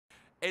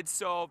And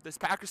so this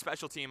Packers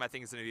special team, I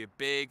think, is going to be a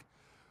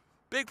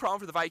big problem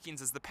for the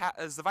Vikings, as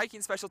the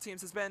Vikings special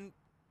teams has been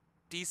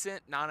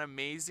decent, not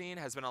amazing,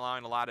 has been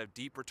allowing a lot of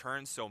deep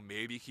returns. So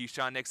maybe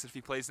Keisean Nixon, if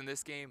he plays in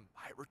this game,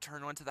 might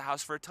return one to the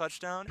house for a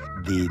touchdown.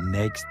 The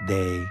next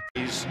day.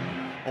 He's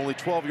only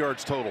 12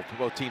 yards total for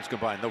both teams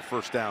combined, no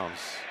first downs.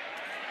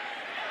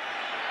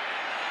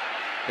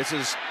 This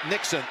is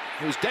Nixon,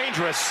 who's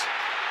dangerous.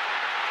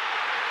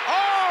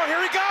 Oh,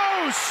 here he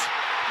goes!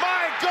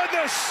 My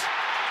goodness!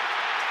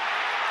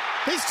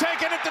 He's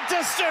taking it the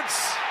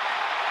distance.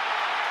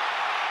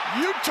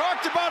 You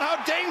talked about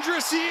how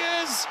dangerous he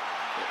is.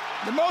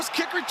 The most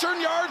kick return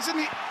yards in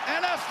the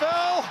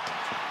NFL.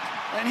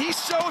 And he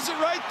shows it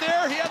right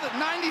there. He had a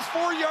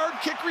 94-yard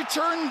kick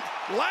return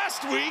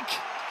last week.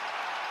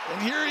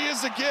 And here he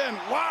is again.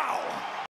 Wow.